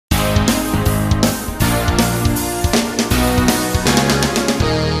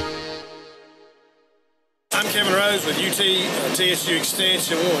with TSU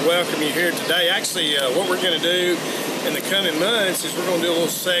Extension. We want to welcome you here today. Actually, what we're going to do in the coming months is we're going to do a little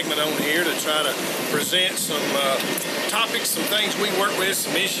segment on here to try to present some topics, some things we work with,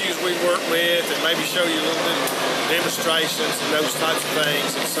 some issues we work with, and maybe show you a little bit of demonstrations and those types of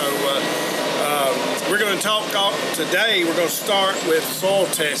things. And so we're going to talk today. We're going to start with soil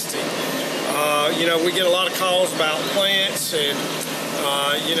testing. You know, we get a lot of calls about plants, and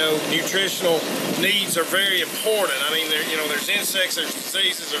you know, nutritional needs are very important. I mean, there's insects, there's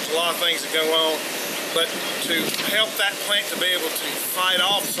diseases, there's a lot of things that go on. But to help that plant to be able to fight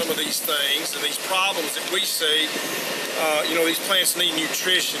off some of these things and these problems that we see, you know, these plants need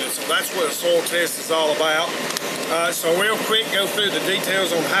nutrition, and so that's what a soil test is all about. So real quick, go through the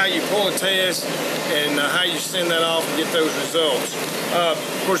details on how you pull a test and how you send that off and get those results. Of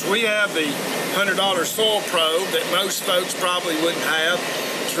course, we have the $100 soil probe that most folks probably wouldn't have.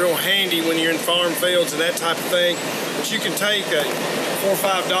 It's real handy when you're in farm fields and that type of thing. But you can take a $4 or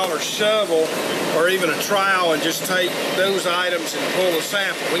 $5 shovel or even a trowel and just take those items and pull a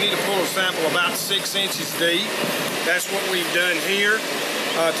sample. We need to pull a sample about 6 inches deep. That's what we've done here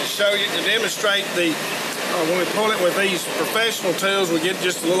to show you, to demonstrate the when we pull it with these professional tools, we get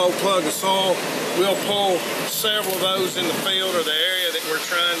just a little old plug of soil. We'll pull several of those in the field or the area that we're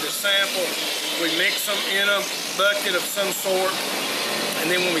trying to sample. We mix them in a bucket of some sort, and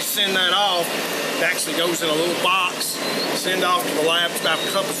then when we send that off, it actually goes in a little box, send off to the lab. It's about a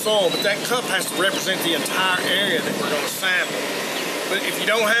cup of soil, but that cup has to represent the entire area that we're going to sample. But if you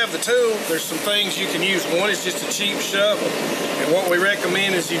don't have the tool, there's some things you can use. One is just a cheap shovel. And what we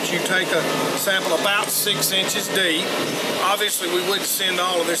recommend is that you take a sample about 6 inches deep. Obviously, we wouldn't send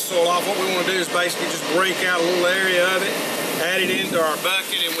all of this soil off. What we want to do is basically just break out a little area of it, add it into our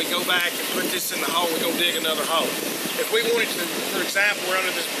bucket, and we go back and put this in the hole. We go dig another hole. If we wanted to, for example, we're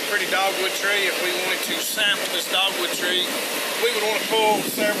under this pretty dogwood tree. If we wanted to sample this dogwood tree, we would want to pull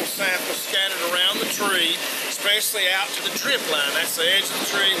several samples scattered around the tree, especially out to the drip line. That's the edge of the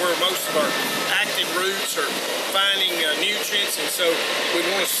tree where most of our active roots are finding nutrients, and so we'd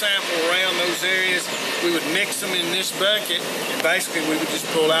want to sample around those areas. We would mix them in this bucket, and basically we would just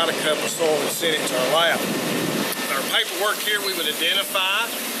pull out a cup of soil and send it to our lab. Our paperwork here, we would identify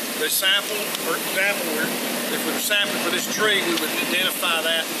the sample. For example, if we were sampling for this tree, we would identify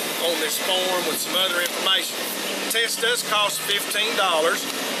that on this form with some other information. The test does cost $15,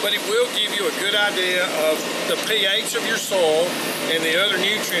 but it will give you a good idea of the pH of your soil and the other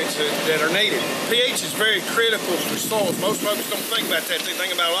nutrients that are needed. pH is very critical for soils. Most folks don't think about that. They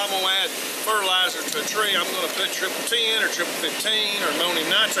think about, well, I'm going to add fertilizer to a tree. I'm going to put triple 10 or triple 15 or ammonium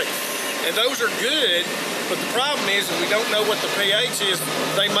nitrate. And those are good, but the problem is if we don't know what the pH is,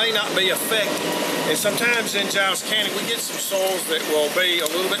 they may not be effective. And sometimes in Giles County, we get some soils that will be a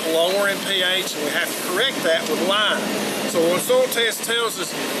little bit lower in pH, and we have to correct that with lime. So when a soil test tells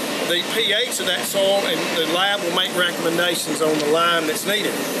us the pH of that soil, and the lab will make recommendations on the lime that's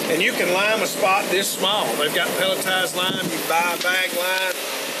needed. And you can lime a spot this small. They've got pelletized lime. You buy a bag lime,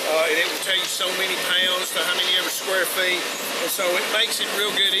 and it will tell you so many pounds to how many ever square feet. And so it makes it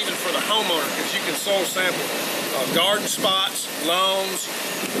real good even for the homeowner, because you can soil sample garden spots, lawns,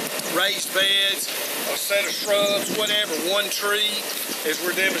 raised beds, a set of shrubs, whatever, one tree, as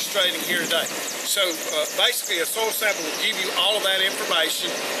we're demonstrating here today. So basically a soil sample will give you all of that information.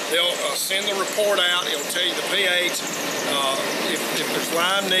 They'll send the report out. It'll tell you the pH, if there's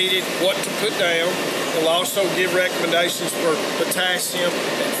lime needed, what to put down. They'll also give recommendations for potassium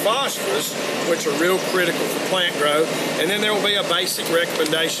and phosphorus, which are real critical for plant growth. And then there will be a basic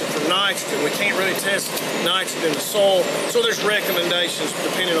recommendation for nitrogen. We can't really test nitrogen in the soil, so there's recommendations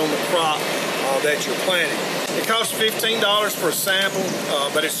depending on the crop that you're planting. It costs $15 for a sample,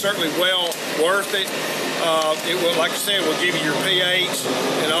 but it's certainly well worth it. It will, like I said, will give you your pH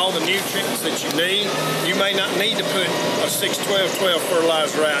and all the nutrients that you need. You may not need to put a 6-12-12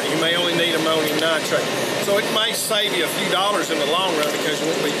 fertilizer out. You may only need ammonium nitrate. So it may save you a few dollars in the long run because you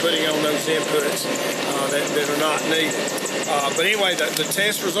won't be putting on those inputs that are not needed. But anyway, the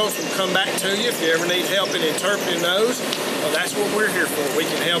test results will come back to you. If you ever need help in interpreting those, that's what we're here for. We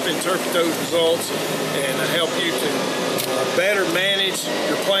can help interpret those results and help you to better manage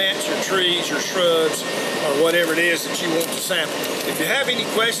your plants, your trees, your shrubs, or whatever it is that you want to sample. If you have any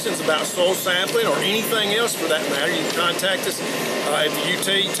questions about soil sampling or anything else for that matter, you can contact us at the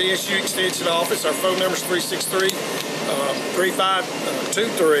TSU Extension office. Our phone number is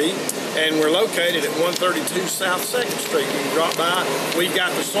 363-3523, and we're located at 132 South 2nd Street. You can drop by. We've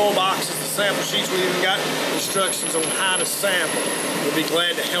got the soil boxes, the sample sheets. We've even got instructions on how to sample. We'll be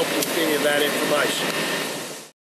glad to help you with any of that information.